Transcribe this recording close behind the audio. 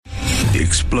The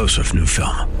explosive new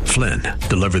film, Flynn,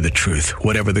 Deliver the Truth,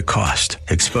 Whatever the Cost,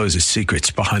 exposes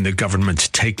secrets behind the government's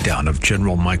takedown of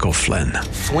General Michael Flynn.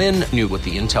 Flynn knew what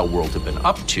the intel world had been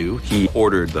up to. He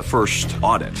ordered the first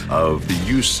audit of the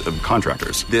use of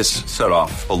contractors. This set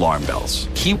off alarm bells.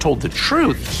 He told the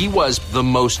truth. He was the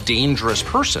most dangerous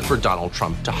person for Donald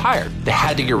Trump to hire. They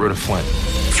had to get rid of Flynn.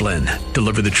 Flynn,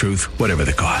 Deliver the Truth, Whatever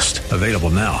the Cost. Available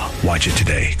now. Watch it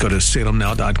today. Go to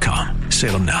salemnow.com.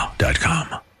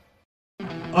 salemnow.com.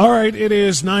 All right, it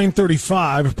is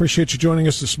 9:35. Appreciate you joining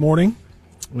us this morning.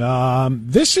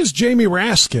 This is Jamie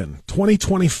Raskin,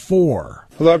 2024.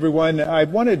 Hello, everyone. I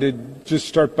wanted to just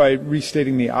start by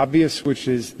restating the obvious, which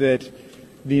is that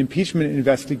the impeachment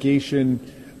investigation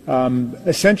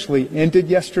essentially ended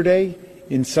yesterday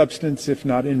in substance, if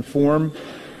not in form,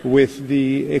 with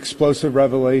the explosive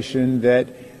revelation that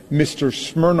Mr.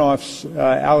 Smirnov's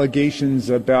allegations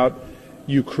about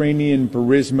Ukrainian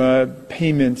Burisma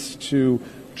payments to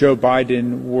Joe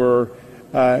Biden were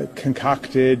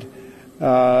concocted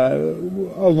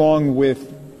along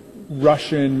with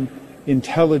Russian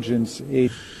intelligence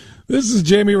aid. This is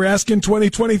Jamie Raskin,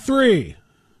 2023.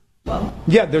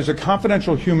 Yeah, there's a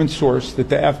confidential human source that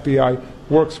the FBI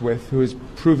works with who has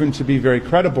proven to be very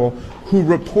credible, who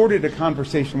reported a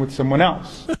conversation with someone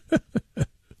else.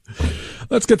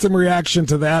 Let's get some reaction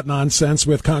to that nonsense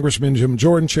with Congressman Jim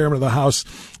Jordan, chairman of the House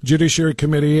Judiciary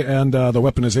Committee and the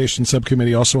Weaponization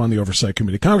Subcommittee, also on the Oversight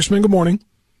Committee. Congressman, good morning.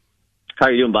 How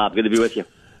are you doing, Bob? Good to be with you.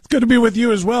 It's good to be with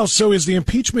you as well. So is the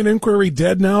impeachment inquiry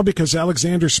dead now because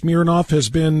Alexander Smirnov has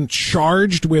been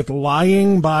charged with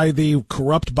lying by the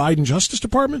corrupt Biden Justice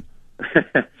Department?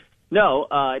 No,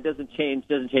 it doesn't change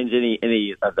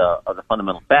any of the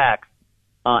fundamental facts.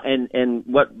 And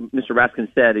what Mr.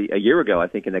 Raskin said a year ago, I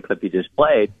think, in the clip you just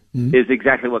played, is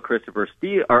exactly what Christopher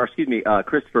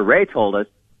Wray told us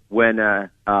when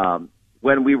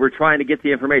we were trying to get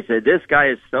the information. This guy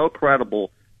is so credible,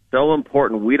 so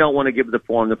important. We don't want to give the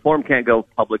form. The form can't go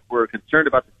public. We're concerned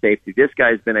about the safety. This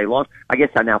guy has been I guess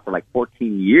now for like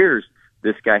 14 years,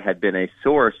 this guy had been a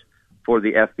source for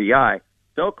the FBI.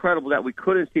 So credible that we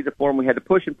couldn't see the form. We had to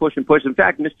push and push and push. In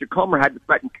fact, Mr. Comer had to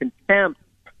threaten contempt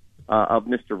of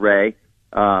Mr. Wray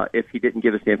if he didn't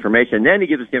give us the information. And then he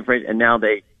gives us the information, and now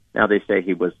they say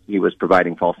he was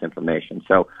providing false information.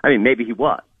 So I mean, maybe he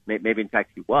was, maybe in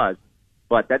fact he was,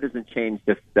 but that doesn't change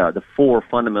the four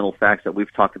fundamental facts that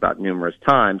we've talked about numerous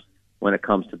times when it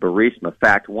comes to Burisma.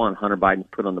 Fact one: Hunter Biden's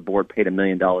put on the board, paid $1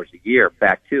 million a year.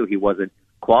 Fact two: he wasn't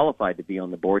qualified to be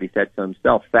on the board. He said so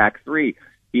himself. Fact three: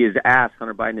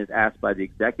 Hunter Biden is asked by the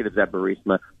executives at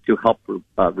Burisma to help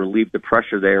relieve the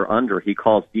pressure they are under. He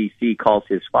calls D.C., calls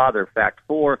his father. Fact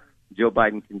four: Joe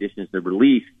Biden conditions the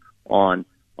release on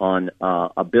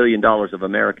 $1 billion of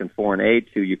American foreign aid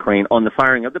to Ukraine on the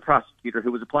firing of the prosecutor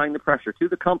who was applying the pressure to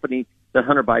the company that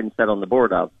Hunter Biden sat on the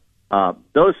board of.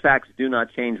 Those facts do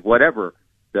not change whatever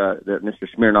that Mr.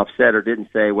 Smirnov said or didn't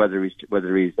say, whether he's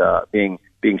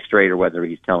being straight or whether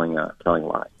he's telling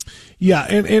lies. Yeah,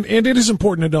 and it is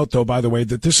important to note, though, by the way,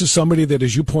 that this is somebody that,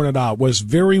 as you pointed out, was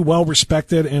very well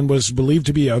respected and was believed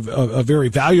to be a very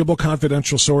valuable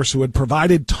confidential source who had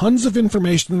provided tons of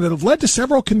information that have led to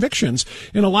several convictions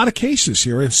in a lot of cases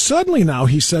here. And suddenly now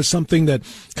he says something that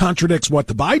contradicts what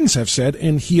the Bidens have said,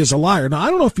 and he is a liar. Now,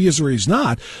 I don't know if he is or he's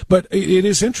not, but it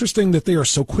is interesting that they are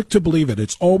so quick to believe it.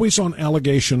 It's always on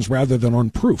allegations rather than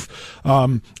on proof.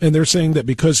 And they're saying that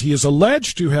because he is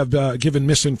alleged to have given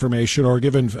misinformation or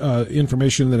given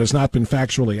information that has not been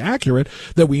factually accurate,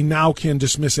 that we now can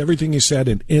dismiss everything he said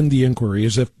and end the inquiry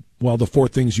as if, well, the four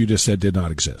things you just said did not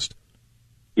exist.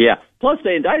 Yeah. Plus,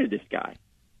 they indicted this guy.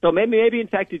 So maybe in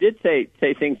fact, he did say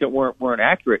things that weren't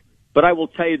accurate. But I will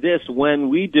tell you this: when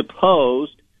we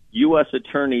deposed U.S.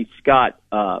 Attorney Scott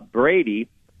Brady,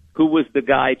 who was the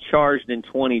guy charged in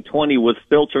 2020 with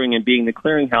filtering and being the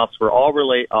clearinghouse for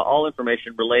all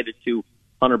information related to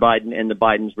Hunter Biden and the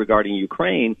Bidens regarding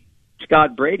Ukraine,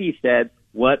 Scott Brady said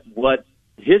what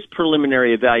his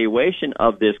preliminary evaluation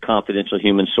of this confidential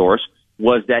human source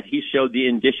was that he showed the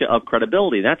indicia of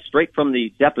credibility. That's straight from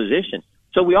the deposition.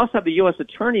 So we also have the U.S.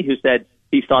 attorney who said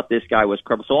he thought this guy was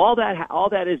credible. So all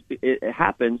that it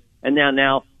happens, and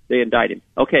now they indict him.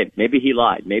 Okay, maybe he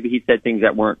lied. Maybe he said things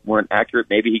that weren't accurate.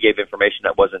 Maybe he gave information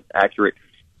that wasn't accurate.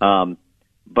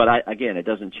 But again, it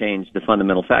doesn't change the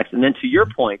fundamental facts. And then to your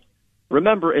point,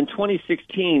 remember, in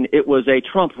 2016, it was a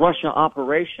Trump-Russia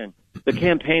operation. The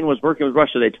campaign was working with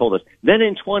Russia, they told us. Then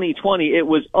in 2020, it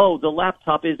was, the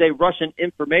laptop is a Russian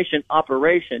information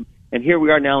operation. And here we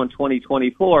are now in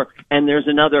 2024, and there's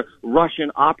another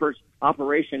Russian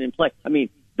operation in play. I mean,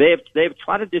 they've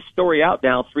trotted this story out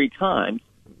now 3 times.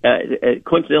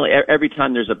 coincidentally, every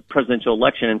time there's a presidential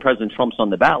election and President Trump's on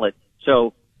the ballot.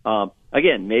 So,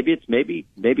 again, maybe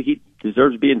he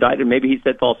deserves to be indicted. Maybe he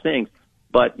said false things.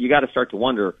 But you got to start to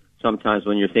wonder sometimes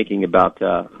when you're thinking about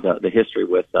the history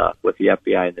with the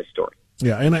FBI in this story.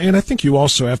 Yeah, and I think you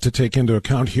also have to take into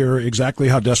account here exactly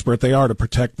how desperate they are to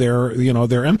protect their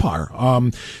empire.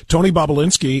 Tony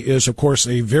Bobulinski is, of course,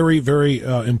 a very, very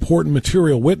important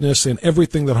material witness in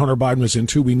everything that Hunter Biden was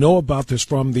into. We know about this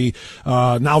from the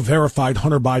now verified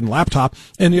Hunter Biden laptop,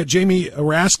 and yet Jamie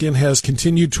Raskin has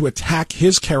continued to attack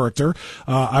his character.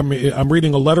 I'm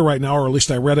reading a letter right now, or at least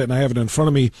I read it, and I have it in front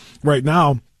of me right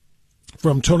now,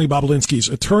 from Tony Bobulinski's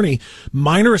attorney.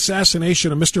 Minor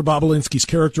assassination of Mr. Bobulinski's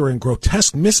character and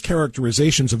grotesque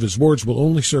mischaracterizations of his words will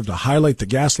only serve to highlight the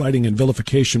gaslighting and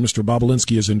vilification Mr.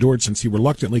 Bobulinski has endured since he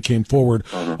reluctantly came forward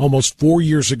almost 4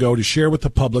 years ago to share with the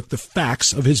public the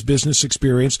facts of his business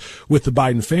experience with the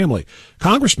Biden family.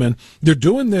 Congressman, they're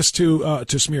doing this to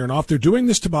Smirnoff. They're doing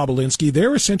this to Bobulinski.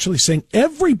 They're essentially saying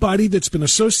everybody that's been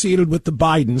associated with the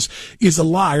Bidens is a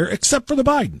liar except for the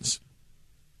Bidens.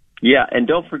 Yeah, and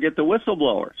don't forget the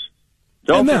whistleblowers.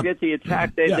 Don't forget the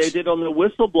attack they did on the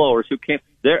whistleblowers who came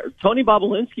there. Tony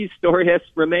Bobulinski's story has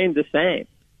remained the same,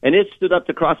 and it stood up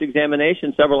to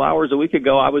cross-examination several hours a week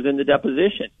ago. I was in the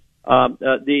deposition.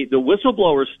 The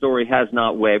whistleblowers' story has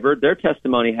not wavered. Their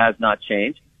testimony has not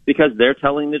changed because they're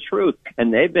telling the truth,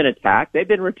 and they've been attacked. They've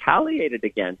been retaliated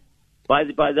against by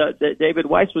the David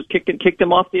Weiss was kicked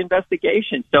him off the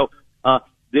investigation. So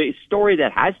the story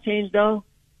that has changed, though,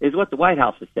 is what the White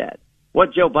House has said,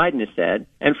 what Joe Biden has said,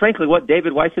 and frankly, what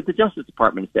David Weiss at the Justice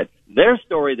Department has said. Their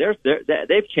story,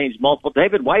 they've changed multiple.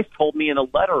 David Weiss told me in a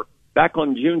letter back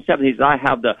on June 7th, he said,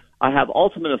 I have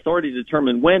ultimate authority to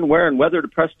determine when, where, and whether to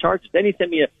press charges. Then he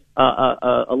sent me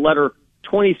a letter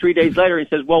 23 days later. He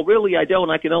says, well, really, I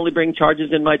don't. I can only bring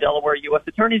charges in my Delaware U.S.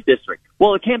 Attorney's District.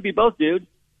 Well, it can't be both, dude.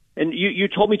 And you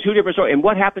told me two different stories. And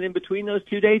what happened in between those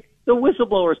 2 days? The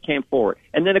whistleblowers came forward.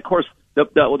 And then, of course, the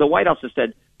White House has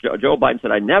said, Joe Biden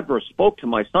said, I never spoke to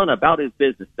my son about his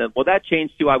business. Well, that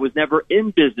changed to I was never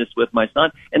in business with my son.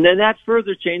 And then that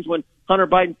further changed when Hunter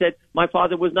Biden said my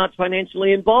father was not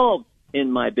financially involved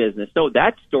in my business. So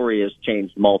that story has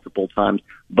changed multiple times,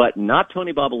 but not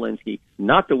Tony Bobulinski,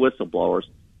 not the whistleblowers.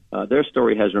 Their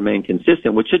story has remained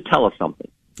consistent, which should tell us something.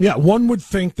 Yeah, one would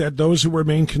think that those who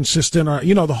remain consistent are,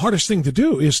 the hardest thing to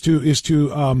do is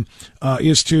to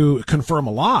confirm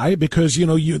a lie because,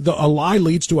 a lie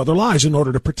leads to other lies in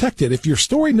order to protect it. If your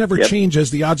story never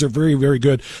changes, the odds are very, very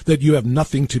good that you have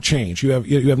nothing to change. You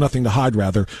have nothing to hide,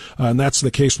 rather. And that's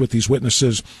the case with these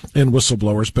witnesses and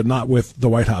whistleblowers, but not with the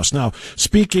White House. Now,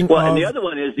 speaking and the other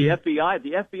one is the FBI.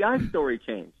 The FBI story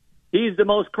changed. He's the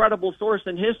most credible source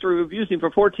in history. We've used him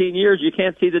for 14 years. You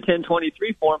can't see the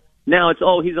 1023 form. Now it's,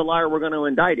 he's a liar, we're going to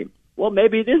indict him. Well,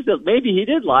 maybe he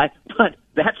did lie, but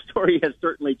that story has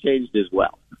certainly changed as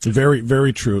well. Very,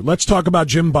 very true. Let's talk about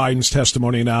Jim Biden's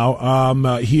testimony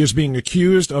now. He is being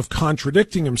accused of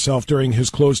contradicting himself during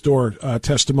his closed-door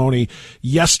testimony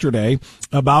yesterday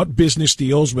about business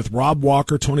deals with Rob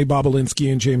Walker, Tony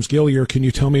Bobulinski, and James Gilliar. Can you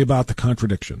tell me about the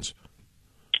contradictions?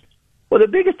 Well, the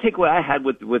biggest takeaway I had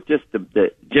with just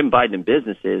the Jim Biden in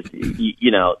business is,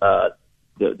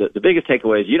 the biggest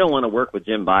takeaway is you don't want to work with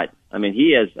Jim Biden. I mean,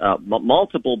 he has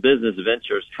multiple business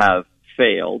ventures have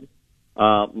failed.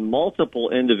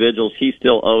 Multiple individuals he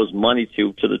still owes money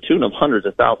to the tune of hundreds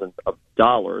of thousands of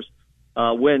dollars.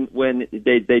 When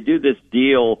they do this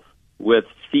deal with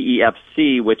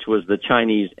CEFC, which was the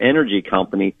Chinese energy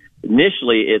company,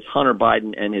 initially it's Hunter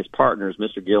Biden and his partners,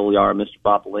 Mr. Gilliar, Mr.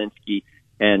 Bobulinski,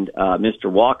 and Mr.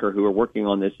 Walker, who are working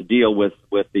on this deal with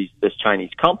this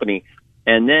Chinese company.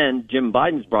 And then Jim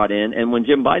Biden's brought in, and when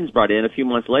Jim Biden's brought in, a few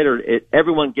months later,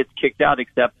 everyone gets kicked out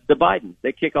except the Bidens.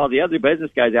 They kick all the other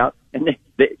business guys out, and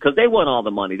because they want all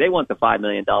the money. They want the $5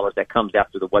 million that comes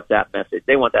after the WhatsApp message.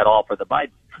 They want that all for the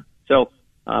Bidens. So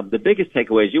the biggest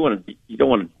takeaway is you don't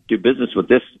want to do business with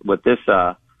this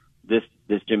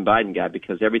Jim Biden guy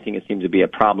because everything seems to be a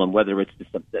problem. Whether it's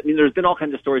there's been all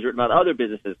kinds of stories written about other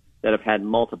businesses that have had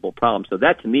multiple problems. So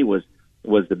that to me was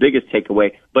the biggest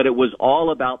takeaway, but it was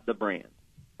all about the brand.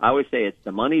 I always say it's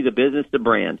the money, the business, the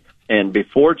brand. And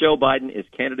before Joe Biden is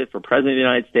candidate for president of the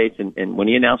United States and when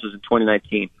he announces in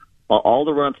 2019, all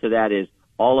the run-up to that is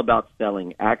all about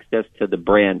selling access to the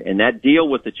brand. And that deal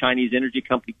with the Chinese energy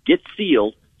company gets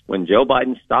sealed when Joe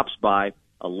Biden stops by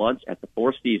a lunch at the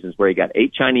Four Seasons where he got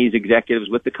 8 Chinese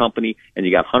executives with the company and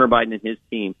you got Hunter Biden and his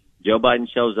team. Joe Biden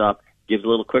shows up, gives a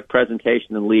little quick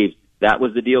presentation and leaves. That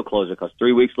was the deal closer because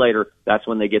 3 weeks later, that's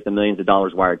when they get the millions of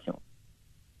dollars wired to them.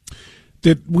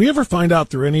 Did we ever find out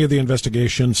through any of the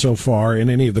investigation so far, in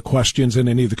any of the questions, in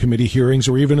any of the committee hearings,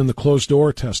 or even in the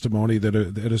closed-door testimony that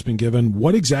has been given,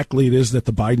 what exactly it is that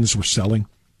the Bidens were selling?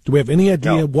 Do we have any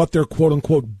idea what their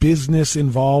quote-unquote business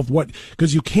involved?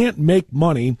 Because you can't make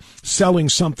money selling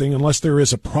something unless there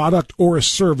is a product or a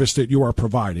service that you are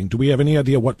providing. Do we have any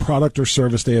idea what product or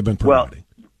service they have been providing?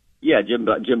 Well, yeah, Jim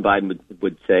Biden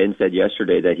would say and said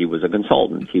yesterday that he was a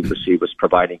consultant. He was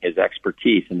providing his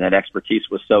expertise, and that expertise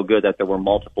was so good that there were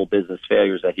multiple business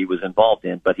failures that he was involved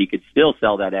in, but he could still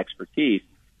sell that expertise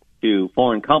to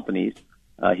foreign companies.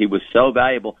 He was so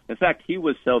valuable. In fact, he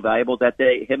was so valuable that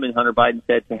him and Hunter Biden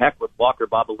said, to heck with Walker,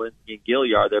 Bobulinski, and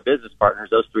Gilliard, their business partners,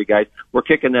 those three guys. We're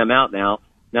kicking them out now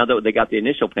that they got the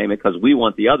initial payment, because we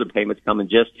want the other payments coming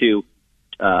just to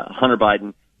Hunter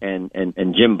Biden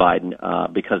and Jim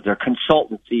Biden, because their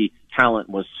consultancy talent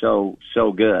was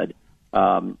so good.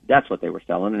 That's what they were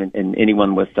selling. And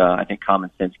anyone with, I think, common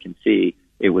sense can see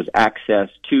it was access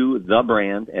to the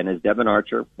brand. And as Devin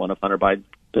Archer, one of Hunter Biden's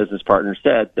business partners,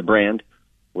 said, the brand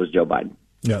was Joe Biden.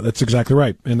 Yeah, that's exactly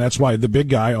right. And that's why the big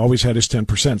guy always had his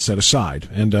 10% set aside.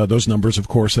 And those numbers, of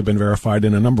course, have been verified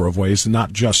in a number of ways,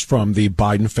 not just from the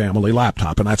Biden family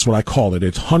laptop. And that's what I call it.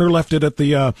 It's Hunter left it at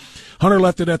the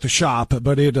shop,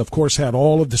 but it, of course, had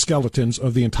all of the skeletons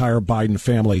of the entire Biden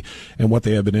family and what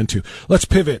they have been into. Let's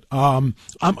pivot. I'm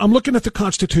looking at the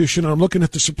Constitution, and I'm looking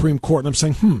at the Supreme Court, and I'm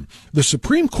saying, the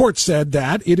Supreme Court said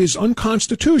that it is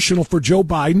unconstitutional for Joe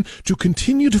Biden to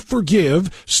continue to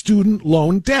forgive student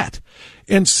loan debt.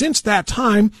 And since that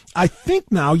time, I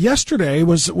think now yesterday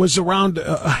was around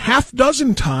a half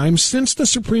dozen times since the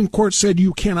Supreme Court said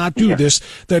you cannot do this,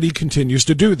 that he continues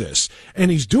to do this.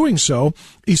 And he's doing so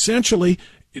essentially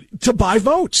to buy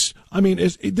votes. I mean,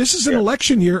 this is an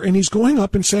election year, and he's going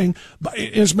up and saying,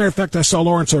 as a matter of fact, I saw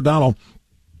Lawrence O'Donnell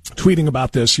tweeting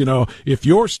about this, if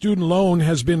your student loan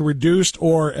has been reduced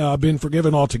or been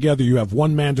forgiven altogether, you have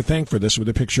one man to thank for this, with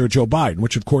a picture of Joe Biden,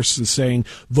 which of course is saying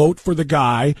vote for the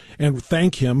guy and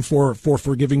thank him for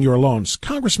forgiving your loans.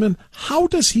 Congressman, how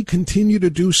does he continue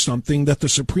to do something that the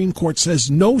Supreme Court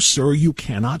says, no, sir, you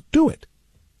cannot do it?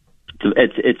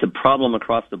 It's a problem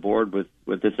across the board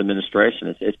with this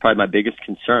administration. It's probably my biggest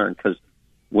concern, because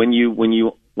when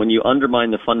you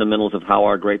undermine the fundamentals of how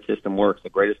our great system works, the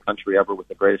greatest country ever with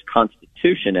the greatest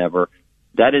constitution ever,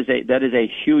 that is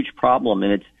a huge problem.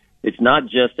 And it's not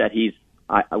just that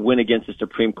I went against the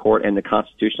Supreme Court and the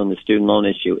Constitution on the student loan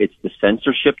issue. It's the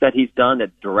censorship that he's done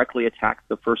that directly attacks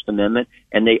the First Amendment,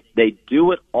 and they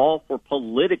do it all for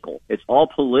political. It's all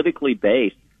politically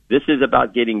based. This is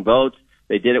about getting votes.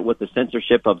 They did it with the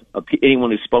censorship of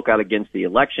anyone who spoke out against the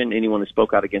election, anyone who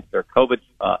spoke out against their COVID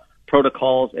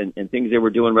protocols and things they were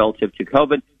doing relative to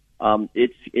COVID.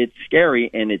 It's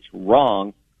scary and it's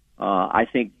wrong. I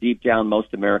think deep down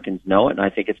most Americans know it, and I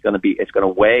think it's going to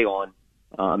weigh on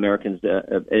Americans,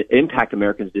 impact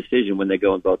Americans' decision when they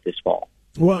go and vote this fall.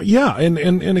 Well, yeah,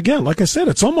 and again, like I said,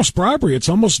 it's almost bribery. It's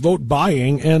almost vote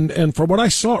buying. And from what I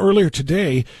saw earlier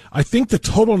today, I think the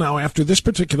total now after this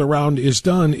particular round is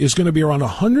done is going to be around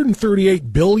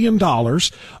 $138 billion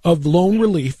of loan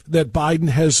relief that Biden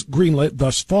has greenlit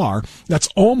thus far. That's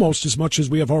almost as much as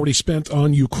we have already spent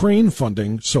on Ukraine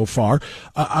funding so far.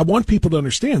 I want people to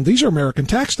understand these are American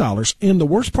tax dollars. And the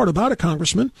worst part about it,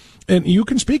 Congressman, and you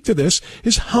can speak to this,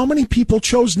 is how many people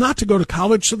chose not to go to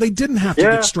college so they didn't have to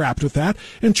get strapped with that,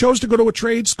 and chose to go to a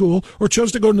trade school, or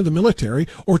chose to go into the military,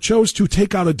 or chose to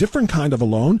take out a different kind of a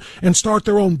loan and start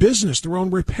their own business, their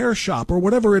own repair shop, or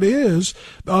whatever it is,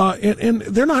 and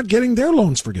they're not getting their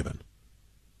loans forgiven.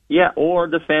 Yeah, or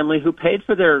the family who paid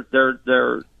for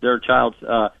their child's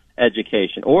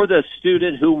education, or the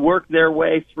student who worked their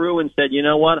way through and said, you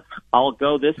know what, I'll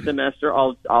go this semester,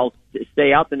 I'll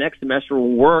stay out the next semester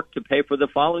and work to pay for the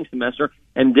following semester,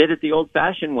 and did it the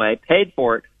old-fashioned way, paid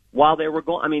for it while they were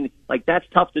going. I mean, like, that's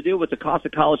tough to do with the cost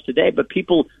of college today, but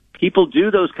people do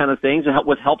those kind of things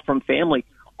with help from family,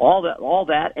 all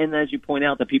that, and as you point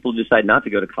out, the people who decide not to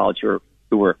go to college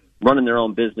who are running their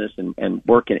own business and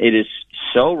working. It is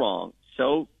so wrong,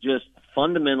 so just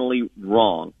fundamentally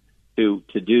wrong to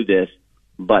do this,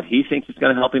 but he thinks it's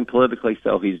going to help him politically,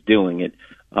 so he's doing it,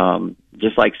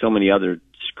 just like so many other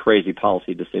crazy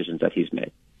policy decisions that he's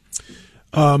made.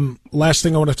 Last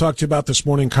thing I want to talk to you about this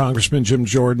morning, Congressman Jim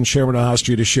Jordan, Chairman of the House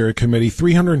Judiciary Committee,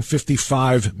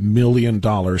 $355 million.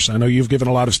 I know you've given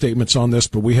a lot of statements on this,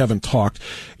 but we haven't talked.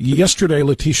 Yesterday,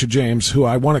 Letitia James, who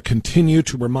I want to continue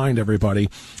to remind everybody,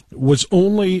 was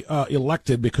only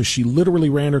elected because she literally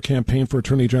ran her campaign for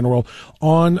Attorney General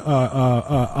on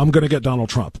I'm going to get Donald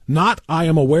Trump. Not I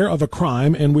am aware of a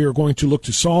crime and we are going to look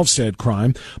to solve said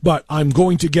crime, but I'm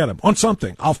going to get him on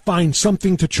something. I'll find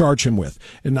something to charge him with.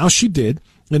 And now she did.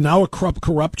 And now a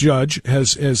corrupt judge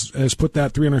has put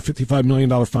that $355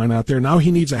 million fine out there. Now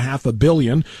he needs $500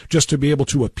 million just to be able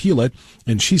to appeal it.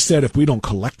 And she said, if we don't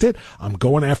collect it, I'm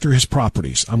going after his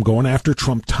properties. I'm going after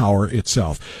Trump Tower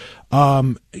itself.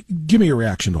 Give me your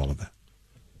reaction to all of that.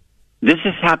 This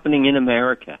is happening in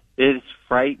America. It is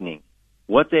frightening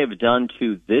what they've done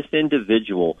to this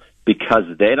individual because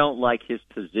they don't like his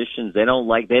positions. They don't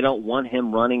want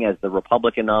him running as the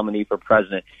Republican nominee for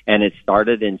president. And it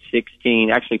started in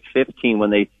 15,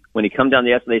 when he come down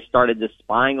the aisle, they started this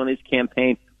spying on his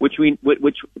campaign, which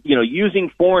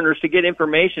using foreigners to get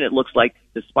information. It looks like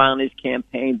to spy on his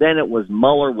campaign. Then it was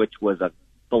Mueller, which was a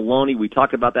baloney. We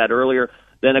talked about that earlier.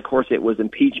 Then of course it was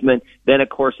impeachment. Then of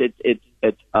course it's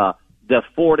the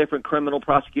 4 different criminal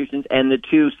prosecutions and the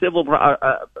 2 civil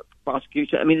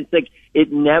prosecutions. I mean, it's like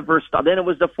it never stopped. Then it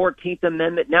was the 14th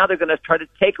Amendment. Now they're going to try to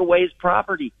take away his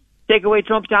property, take away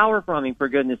Trump Tower from him, for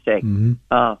goodness sake.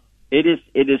 Mm-hmm. It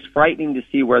is frightening to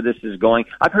see where this is going.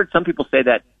 I've heard some people say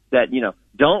that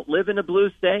don't live in a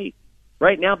blue state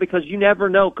right now because you never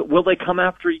know. Will they come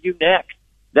after you next?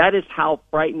 That is how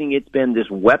frightening it's been, this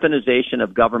weaponization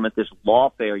of government, this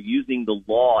lawfare, using the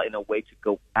law in a way to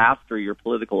go after your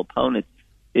political opponents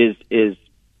is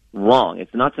wrong.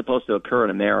 It's not supposed to occur in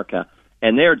America.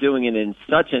 And they're doing it in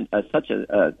such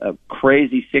a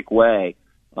crazy, sick way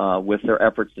with their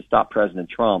efforts to stop President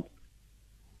Trump.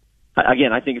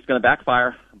 Again, I think it's going to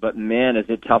backfire, but man, is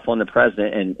it tough on the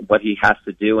president and what he has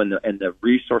to do and the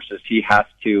resources he has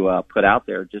to put out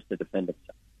there just to defend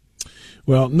himself.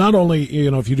 Well, not only,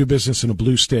 if you do business in a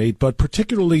blue state, but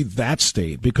particularly that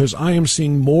state, because I am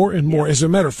seeing more and more. As a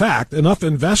matter of fact, enough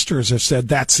investors have said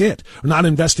that's it. We're not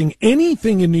investing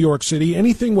anything in New York City,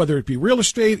 anything, whether it be real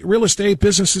estate,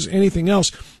 businesses, anything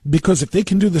else, because if they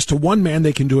can do this to one man,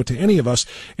 they can do it to any of us.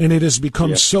 And it has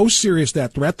become so serious,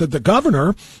 that threat, that the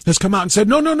governor has come out and said,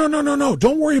 no,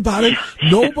 don't worry about it.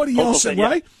 Nobody else,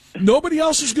 right? Nobody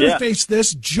else is going to face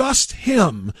this, just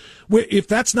him. If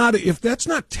that's not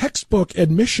textbook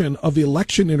admission of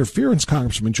election interference,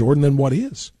 Congressman Jordan, then what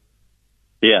is?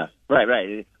 Yeah, right.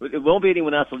 It won't be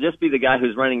anyone else. It'll just be the guy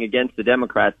who's running against the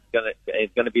Democrats. Is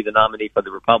going to be the nominee for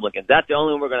the Republicans. That's the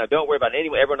only one we're going to. Don't worry about it.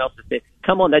 Anyway, everyone else is saying,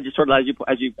 come on. That just sort of,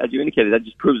 as you indicated, that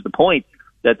just proves the point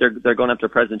that they're going after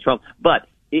President Trump. But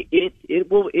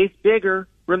it's bigger.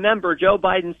 Remember, Joe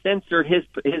Biden censored his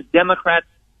Democrats.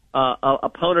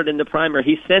 Opponent in the primary.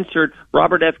 He censored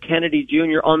Robert F. Kennedy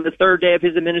Jr. on the 3rd day of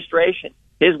his administration.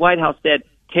 His White House said,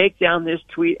 take down this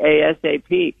tweet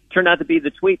ASAP. Turned out to be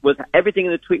everything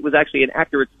in the tweet was actually an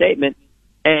accurate statement.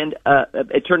 And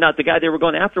it turned out the guy they were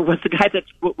going after was the guy that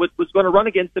was going to run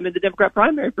against them in the Democrat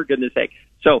primary, for goodness sake.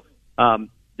 So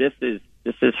this is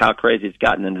how crazy it's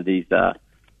gotten under these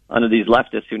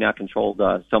leftists who now control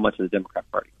so much of the Democrat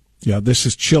Party. Yeah, this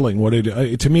is chilling.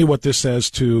 To me, what this says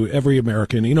to every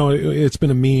American, it's been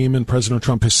a meme, and President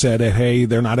Trump has said, "Hey,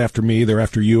 they're not after me; they're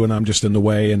after you, and I'm just in the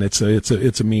way." And it's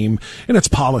a meme, and it's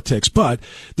politics. But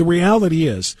the reality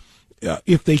is,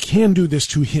 if they can do this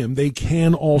to him, they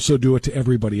can also do it to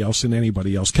everybody else and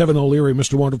anybody else. Kevin O'Leary,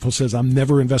 Mr. Wonderful, says, I'm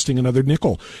never investing another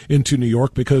nickel into New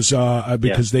York because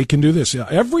they can do this.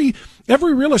 Every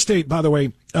real estate, by the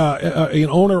way, an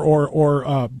owner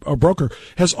or a broker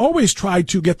has always tried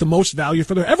to get the most value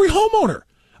for every homeowner.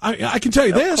 I can tell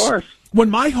you this. Of course. When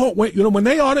when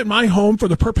they audit my home for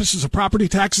the purposes of property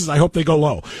taxes, I hope they go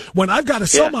low. When I've got to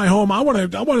sell my home, I want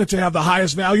it to have the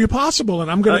highest value possible, and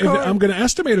I'm going to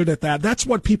estimate it at that. That's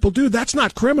what people do. That's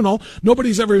not criminal.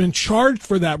 Nobody's ever been charged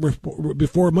for that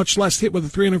before, much less hit with a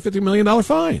 $350 million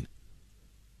fine.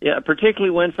 Yeah,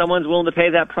 particularly when someone's willing to pay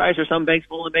that price, or some bank's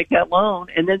willing to make that loan,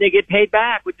 and then they get paid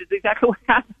back, which is exactly what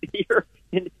happened here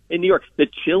in New York. The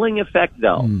chilling effect,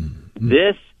 though,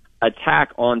 this attack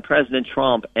on President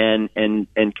Trump and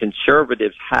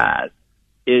conservatives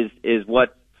is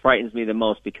what frightens me the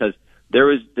most, because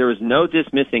there is no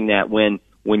dismissing that when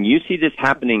you see this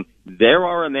happening, there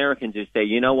are Americans who say,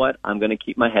 you know what, I'm going to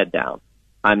keep my head down.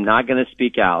 I'm not going to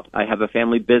speak out. I have a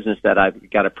family business that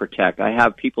I've got to protect. I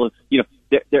have people,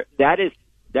 that is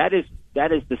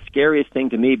the scariest thing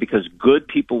to me, because good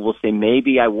people will say,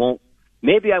 maybe I won't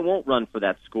run for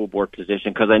that school board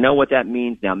position because I know what that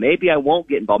means now. Maybe I won't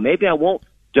get involved. Maybe I won't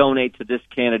donate to this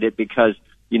candidate because,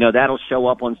 that'll show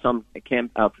up on some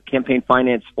campaign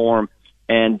finance form.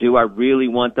 And do I really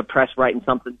want the press writing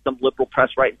something, some liberal press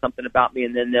writing something about me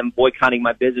and then them boycotting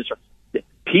my business?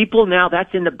 People now,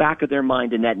 that's in the back of their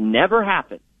mind, and that never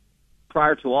happened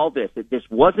prior to all this. This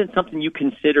wasn't something you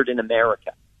considered in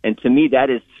America. And to me, that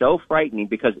is so frightening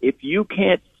because if you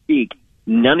can't speak,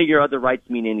 none of your other rights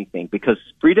mean anything because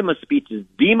freedom of speech is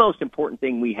the most important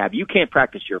thing we have. You can't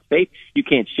practice your faith. You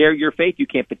can't share your faith. You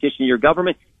can't petition your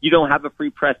government. You don't have a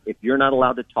free press if you're not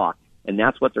allowed to talk. And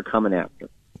that's what they're coming after.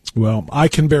 Well, I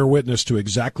can bear witness to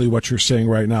exactly what you're saying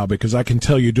right now because I can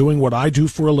tell you doing what I do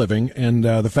for a living and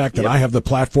the fact that I have the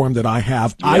platform that I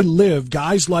have,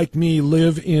 guys like me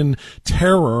live in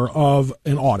terror of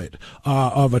an audit,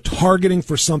 of a targeting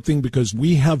for something because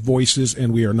we have voices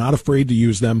and we are not afraid to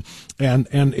use them. And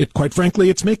it, quite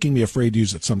frankly, it's making me afraid to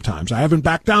use it sometimes. I haven't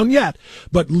backed down yet,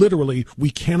 but literally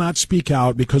we cannot speak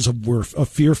out because we are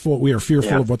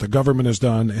fearful of what the government has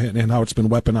done and how it's been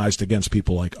weaponized against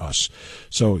people like us.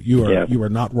 So you are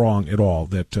not wrong at all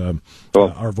that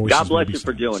our voices. God bless you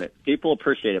for doing it. People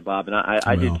appreciate it, Bob, and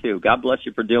I do too. God bless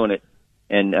you for doing it.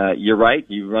 And you're right,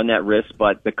 you run that risk,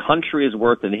 but the country is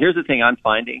worth it. And here's the thing I'm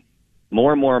finding.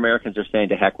 More and more Americans are saying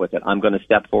to heck with it. I'm going to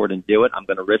step forward and do it. I'm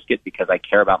going to risk it because I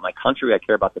care about my country. I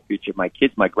care about the future of my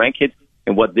kids, my grandkids,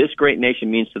 and what this great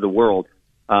nation means to the world.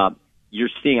 You're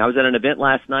seeing, I was at an event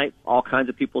last night, all kinds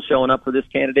of people showing up for this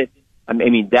candidate. I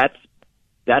mean,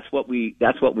 that's what we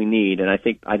need, and I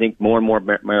think more and more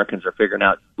Americans are figuring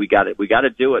out we got to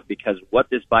do it because what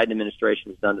this Biden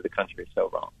administration has done to the country is so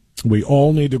wrong. We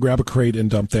all need to grab a crate and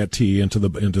dump that tea into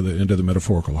the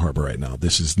metaphorical harbor right now.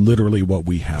 This is literally what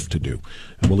we have to do,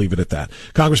 and we'll leave it at that.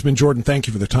 Congressman Jordan, thank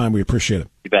you for the time. We appreciate it.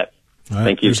 You bet. Right.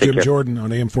 Thank you. Here's Jim Jordan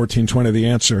on AM 1420, The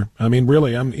Answer. I mean,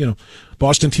 really,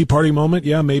 Boston Tea Party moment.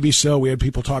 Yeah, maybe so. We had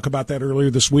people talk about that earlier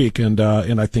this week, and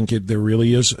I think there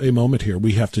really is a moment here.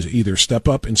 We have to either step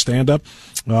up and stand up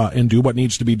and do what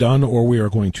needs to be done, or we are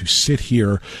going to sit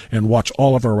here and watch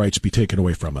all of our rights be taken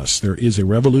away from us. There is a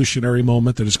revolutionary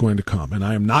moment that is going to come, and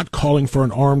I am not calling for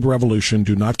an armed revolution.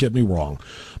 Do not get me wrong,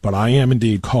 but I am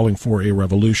indeed calling for a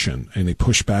revolution and a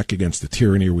pushback against the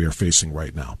tyranny we are facing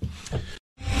right now.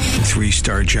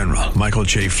 3-star General Michael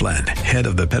J. Flynn, head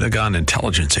of the Pentagon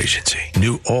Intelligence Agency,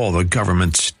 knew all the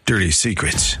government's dirty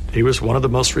secrets. He was one of the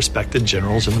most respected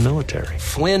generals in the military.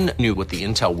 Flynn knew what the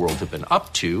intel world had been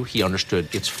up to. He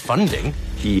understood its funding.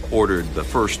 He ordered the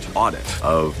first audit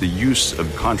of the use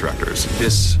of contractors.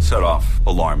 This set off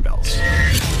alarm bells.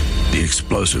 The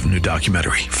explosive new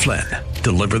documentary, Flynn,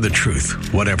 Deliver the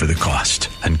Truth, Whatever the Cost,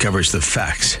 uncovers the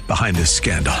facts behind this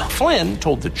scandal. Flynn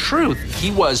told the truth.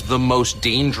 He was the most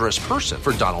dangerous person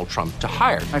for Donald Trump to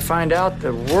hire. I find out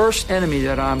the worst enemy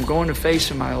that I'm going to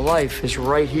face in my life is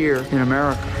right here in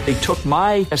America. They took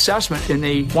my assessment and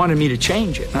they wanted me to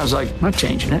change it. And I was like, I'm not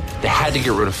changing it. They had to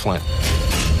get rid of Flynn.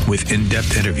 With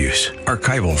in-depth interviews,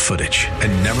 archival footage,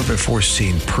 and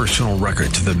never-before-seen personal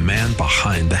records of the man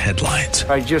behind the headlines.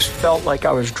 I just felt like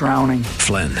I was drowning.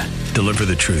 Flynn, Deliver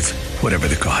the Truth, Whatever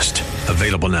the Cost.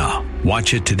 Available now.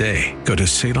 Watch it today. Go to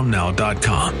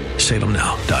salemnow.com.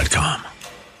 salemnow.com.